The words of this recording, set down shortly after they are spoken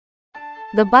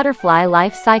The butterfly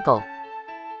life cycle.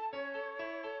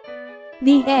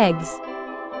 The eggs.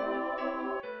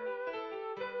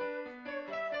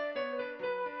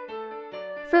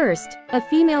 First, a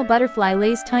female butterfly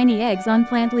lays tiny eggs on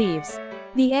plant leaves.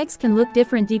 The eggs can look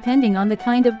different depending on the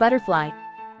kind of butterfly.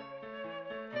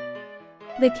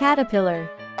 The caterpillar.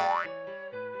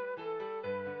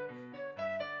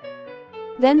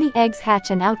 Then the eggs hatch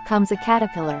and out comes a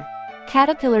caterpillar.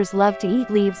 Caterpillars love to eat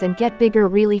leaves and get bigger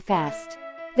really fast.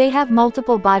 They have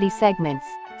multiple body segments,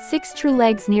 6 true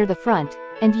legs near the front,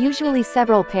 and usually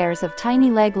several pairs of tiny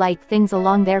leg-like things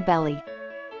along their belly.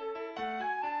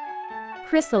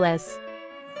 Chrysalis.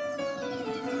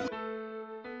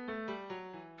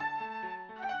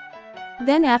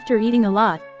 Then after eating a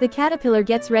lot, the caterpillar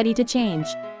gets ready to change.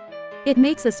 It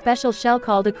makes a special shell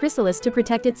called a chrysalis to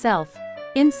protect itself.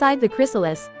 Inside the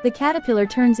chrysalis, the caterpillar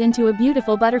turns into a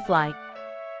beautiful butterfly.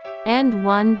 And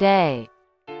one day,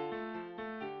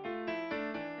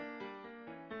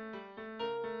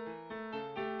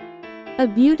 a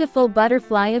beautiful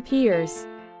butterfly appears.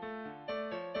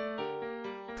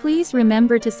 Please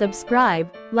remember to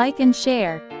subscribe, like and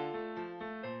share.